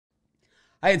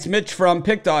Hi, it's Mitch from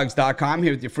Pickdawgz.com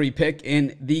here with your free pick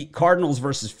in the Cardinals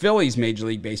versus Phillies Major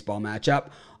League Baseball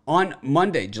matchup on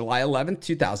Monday, July 11th,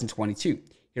 2022.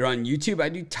 Here on YouTube, I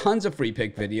do tons of free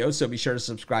pick videos, so be sure to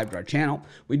subscribe to our channel.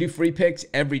 We do free picks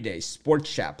every day,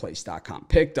 sportschatplace.com,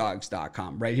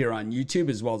 pickdawgz.com, right here on YouTube,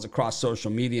 as well as across social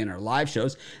media and our live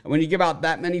shows. And when you give out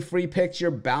that many free picks,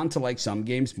 you're bound to like some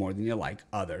games more than you like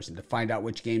others. And to find out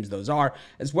which games those are,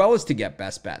 as well as to get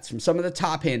best bets from some of the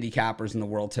top handicappers in the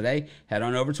world today, head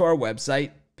on over to our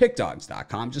website,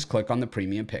 Pickdawgz.com. Just click on the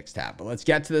Premium Picks tab. But let's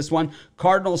get to this one.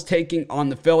 Cardinals taking on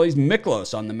the Phillies.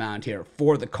 Miklos on the mound here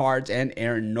for the Cards and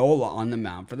Aaron Nola on the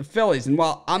mound for the Phillies. And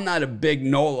while I'm not a big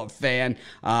Nola fan,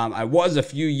 I was a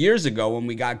few years ago when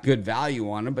we got good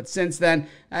value on him. But since then,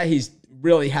 he's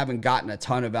really haven't gotten a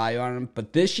ton of value on him.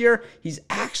 But this year, he's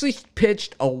actually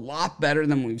pitched a lot better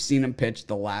than we've seen him pitch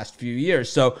the last few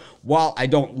years. So while I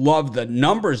don't love the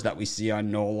numbers that we see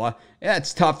on Nola, yeah,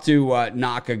 it's tough to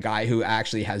knock a guy who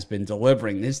actually has been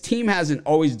delivering. His team hasn't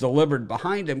always delivered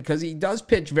behind him because he does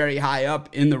pitch very high up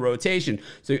in the rotation.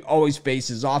 So he always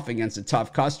faces off against a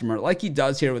tough customer like he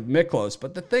does here with Miklos.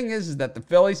 But the thing is that the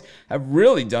Phillies have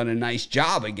really done a nice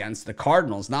job against the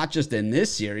Cardinals, not just in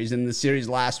this series, in the series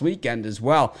last weekend as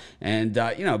well. And,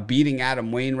 beating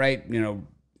Adam Wainwright,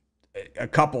 a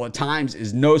couple of times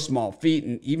is no small feat.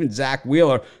 And even Zach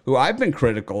Wheeler, who I've been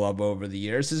critical of over the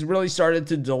years, has really started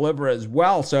to deliver as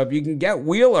well. So if you can get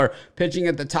Wheeler pitching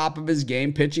at the top of his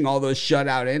game, pitching all those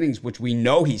shutout innings, which we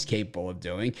know he's capable of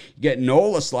doing, you get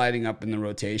Nola sliding up in the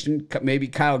rotation, maybe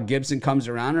Kyle Gibson comes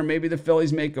around, or maybe the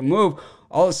Phillies make a move.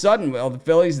 All of a sudden, well, the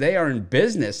Phillies, they are in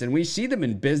business, and we see them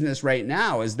in business right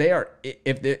now as they are,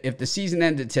 if the season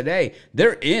ended today,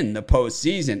 they're in the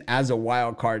postseason as a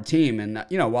wild card team. And,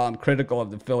 while I'm critical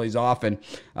of the Phillies often,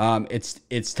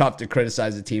 it's tough to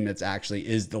criticize a team that's actually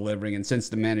is delivering. And since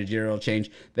the managerial change,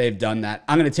 they've done that.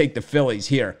 I'm going to take the Phillies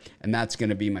here, and that's going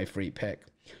to be my free pick.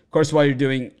 Of course, while you're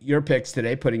doing your picks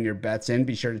today, putting your bets in,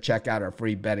 be sure to check out our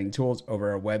free betting tools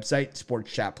over our website,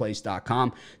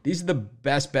 sportschatplace.com. These are the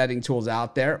best betting tools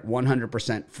out there,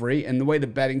 100% free. And the way the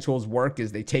betting tools work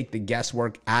is they take the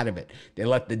guesswork out of it. They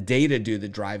let the data do the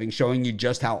driving, showing you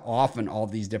just how often all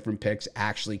these different picks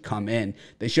actually come in.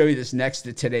 They show you this next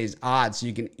to today's odds, so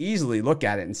you can easily look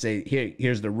at it and say,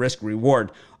 here's the risk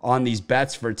reward on these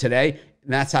bets for today.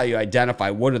 And that's how you identify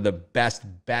what are the best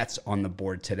bets on the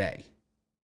board today.